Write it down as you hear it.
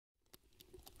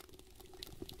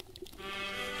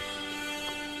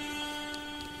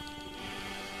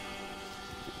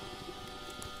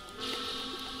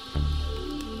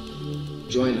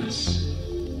Join us.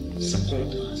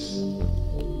 Support us.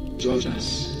 Join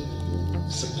us.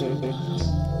 Support us.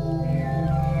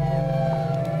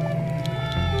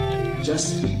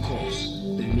 Just because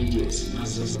the media is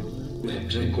masses, we have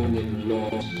draconian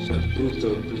laws, we have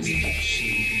brutal police action,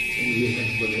 and we have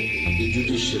the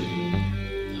judiciary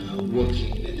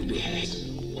working at the behest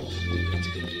of the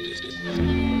political leaders.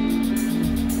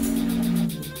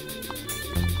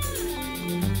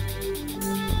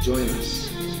 Join us.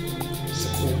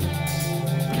 Support us.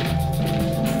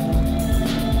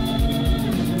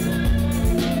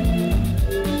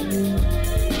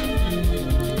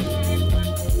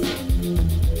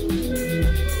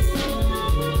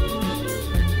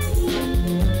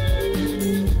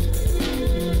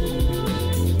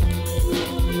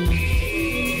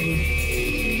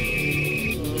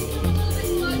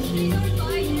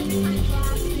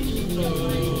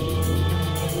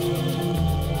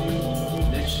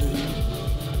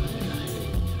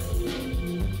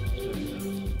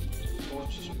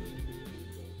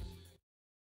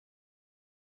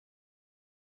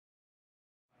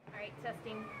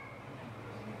 Testing.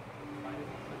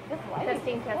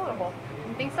 Testing.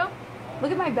 You think so?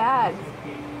 Look at my bags.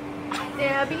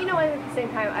 Yeah, but you know what? At the same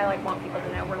time, I like want people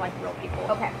to know we're like real people.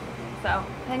 Okay. So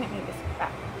Hang it, move this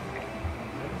back. right.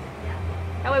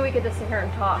 That way we could just sit here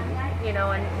and talk, you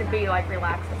know, and be like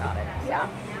relaxed about it. So, Yeah.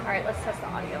 all right, let's test the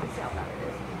audio and see how bad it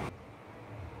is.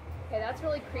 Okay, that's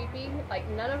really creepy. Like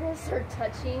none of us are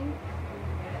touching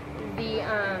the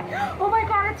Oh my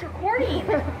god, it's recording.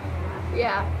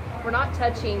 Yeah, we're not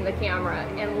touching the camera,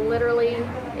 and literally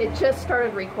it just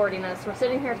started recording us. We're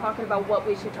sitting here talking about what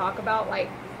we should talk about. Like,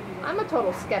 I'm a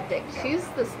total skeptic. She's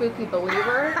the spooky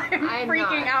believer. I'm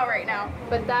freaking out right now.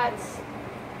 But that's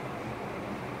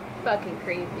fucking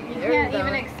crazy. You can't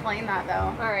even explain that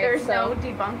though. All right, There's so no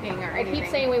debunking or anything. I keep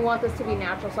saying we want this to be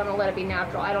natural, so I'm gonna let it be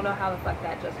natural. I don't know how the fuck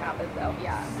that just happened though.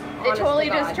 Yeah. Honest It totally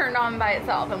to God. just turned on by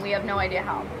itself and we have no idea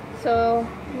how. So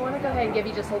I want to go ahead and give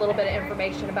you just a little bit of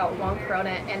information about Juan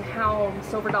Corona and how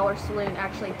Silver Dollar Saloon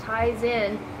actually ties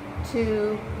in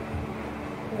to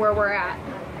where we're at.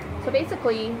 So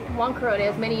basically, Juan Corona,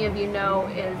 as many of you know,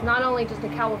 is not only just a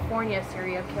California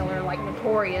serial killer, like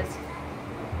notorious,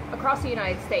 across the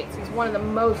United States. He's one of the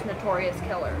most notorious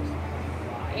killers.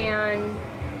 And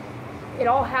it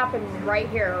all happened right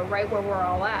here, right where we're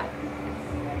all at.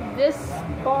 This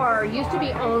bar used to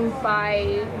be owned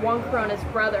by Juan Corona's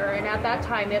brother, and at that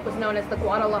time it was known as the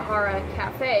Guadalajara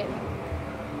Cafe.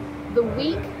 The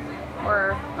week,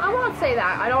 or I won't say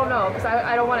that, I don't know, because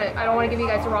I don't want to give you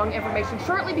guys the wrong information.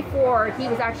 Shortly before he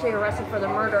was actually arrested for the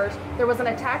murders, there was an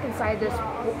attack inside this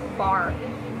bar,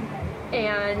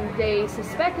 and they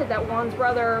suspected that Juan's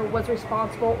brother was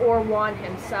responsible, or Juan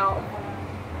himself.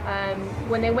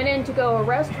 When they went in to go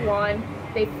arrest Juan,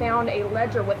 they found a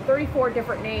ledger with 34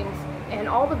 different names, and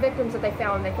all the victims that they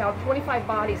found 25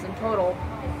 bodies in total.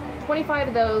 25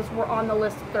 of those were on the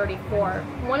list of 34.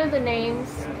 One of the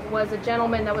names was a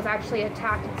gentleman that was actually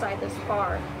attacked inside this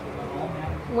bar.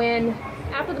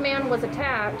 After the man was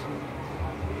attacked,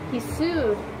 he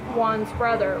sued Juan's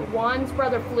brother. Juan's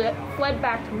brother fled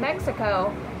back to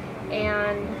Mexico,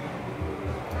 and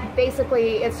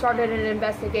basically it started an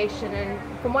investigation, and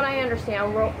from what I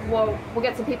understand, we'll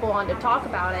get some people on to talk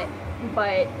about it,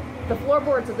 but the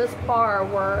floorboards of this bar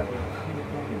were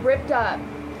ripped up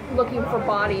looking for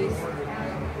bodies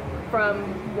from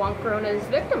Juan Corona's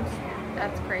victims.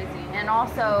 That's crazy. And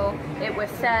also, it was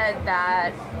said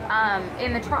that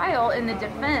in the trial, in the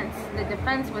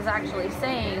defense was actually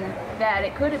saying that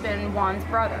it could have been Juan's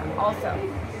brother also.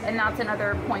 And that's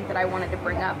another point that I wanted to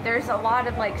bring up. There's a lot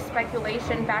of like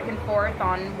speculation back and forth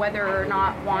on whether or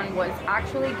not Juan was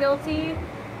actually guilty,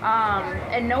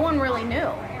 and no one really knew.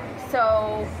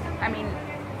 So, I mean,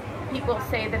 people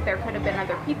say that there could have been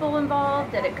other people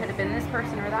involved, that it could have been this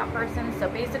person or that person. So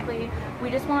basically, we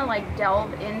just want to like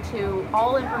delve into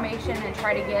all information and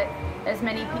try to get as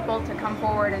many people to come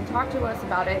forward and talk to us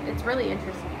about it. It's really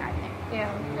interesting, I think.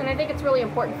 Yeah, and I think it's really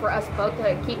important for us both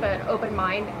to keep an open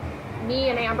mind. Me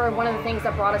and Amber, one of the things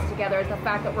that brought us together is the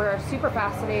fact that we're super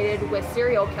fascinated with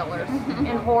serial killers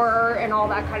and horror and all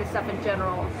that kind of stuff in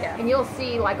general. Yeah. And you'll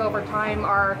see, like, over time,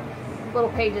 our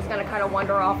little page is going to kind of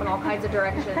wander off in all kinds of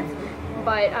directions.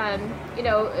 But, you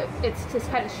know, it's just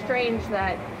kind of strange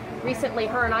that recently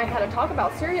her and I had a talk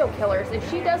about serial killers, and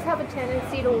she does have a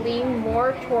tendency to lean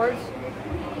more towards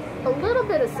a little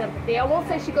bit of sympathy. I won't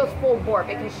say she goes full bore,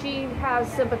 because she has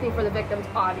sympathy for the victims,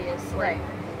 obviously. Right.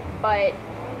 But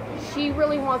she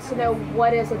really wants to know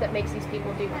what is it that makes these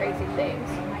people do crazy things.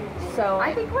 So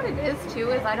I think what it is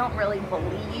too is I don't really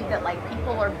believe that like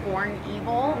people are born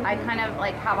evil. I kind of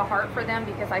like have a heart for them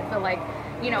because I feel like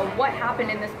you know, what happened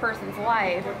in this person's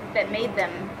life that made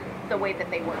them the way that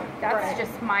they were. That's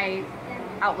just my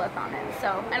outlook on it.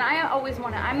 So, and I always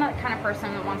want to, I'm the kind of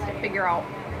person that wants to figure out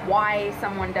why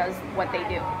someone does what they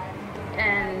do.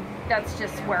 And that's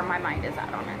just where my mind is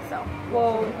at on it. So,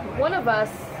 well, one of us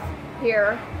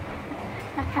here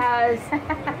has,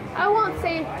 I won't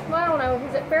say, well, I don't know,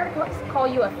 is it fair to call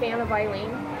you a fan of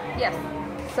Eileen? yes.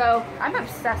 So, I'm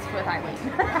obsessed with Eileen.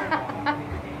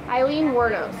 Eileen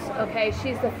Wuornos, okay,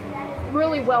 she's the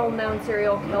really well-known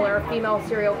serial killer, female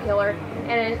serial killer,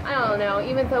 and I don't know,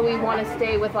 even though we want to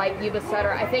stay with like Yuba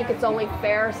Sutter, I think it's only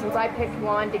fair, since I picked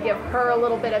one, to give her a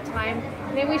little bit of time.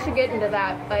 Maybe we should get into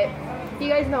that, but if you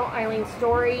guys know Eileen's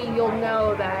story, you'll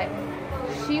know that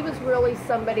she was really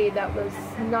somebody that was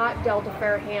not dealt a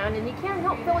fair hand, and you can't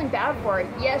help feeling bad for it.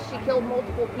 Yes, she killed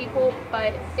multiple people,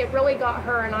 but it really got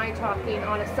her and I talking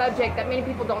on a subject that many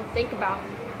people don't think about.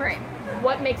 Right.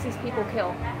 What makes these people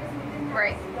kill?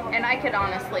 Right. And I could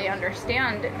honestly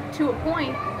understand to a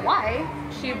point why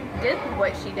she did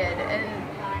what she did.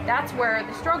 And that's where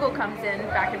the struggle comes in,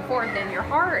 back and forth in your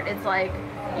heart. It's like,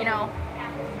 you know,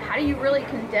 how do you really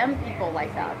condemn people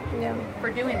like that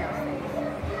for doing those things?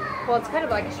 Well, it's kind of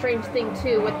like a strange thing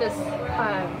too with this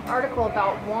article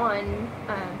about Juan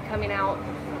coming out.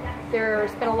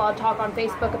 There's been a lot of talk on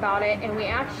Facebook about it, and we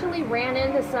actually ran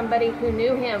into somebody who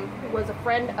knew him, was a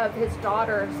friend of his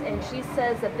daughter's, and she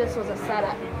says that this was a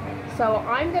setup. So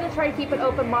I'm going to try to keep an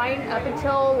open mind. Up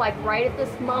until like right at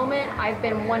this moment, I've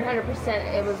been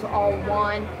 100% it was all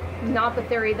Juan, not the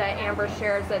theory that Amber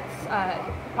shares that's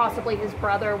possibly his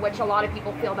brother, which a lot of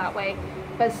people feel that way.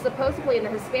 But supposedly in the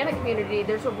Hispanic community,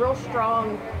 there's a real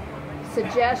strong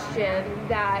suggestion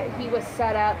that he was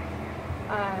set up.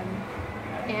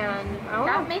 And I don't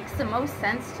know. That makes the most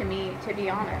sense to me, to be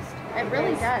honest. It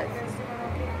really does.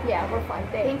 Yeah, we're fine.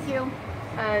 Thanks. Thank you.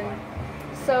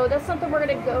 So that's something we're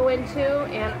going to go into,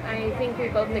 and I think we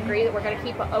both agree that we're going to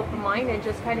keep an open mind and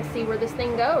just kind of see where this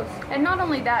thing goes. And not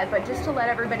only that, but just to let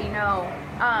everybody know,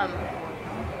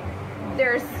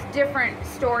 there's different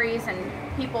stories, and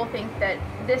people think that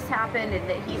this happened and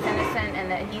that he's innocent and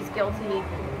that he's guilty.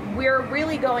 We're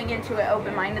really going into it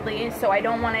open-mindedly, so I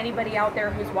don't want anybody out there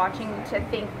who's watching to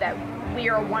think that we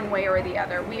are one way or the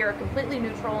other. We are completely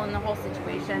neutral in the whole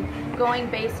situation, going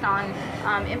based on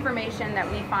information that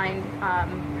we find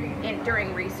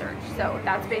during research. So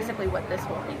that's basically what this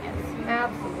whole thing is.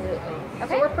 Absolutely. Okay.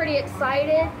 So we're pretty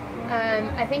excited.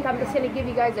 I think I'm just going to give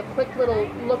you guys a quick little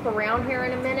look around here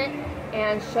in a minute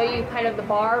and show you kind of the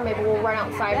bar. Maybe we'll run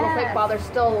outside real quick while there's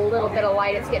still a little bit of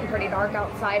light. It's getting pretty dark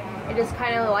outside, and just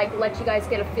kind of like let you guys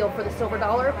get a feel for the Silver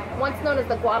Dollar, once known as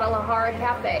the Guadalajara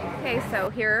Cafe. Okay, so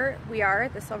here we are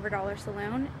at the Silver Dollar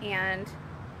Saloon, and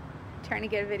trying to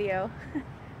get a video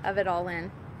of it all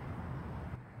in.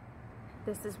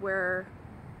 This is where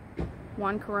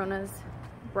Juan Corona's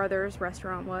brother's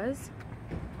restaurant was.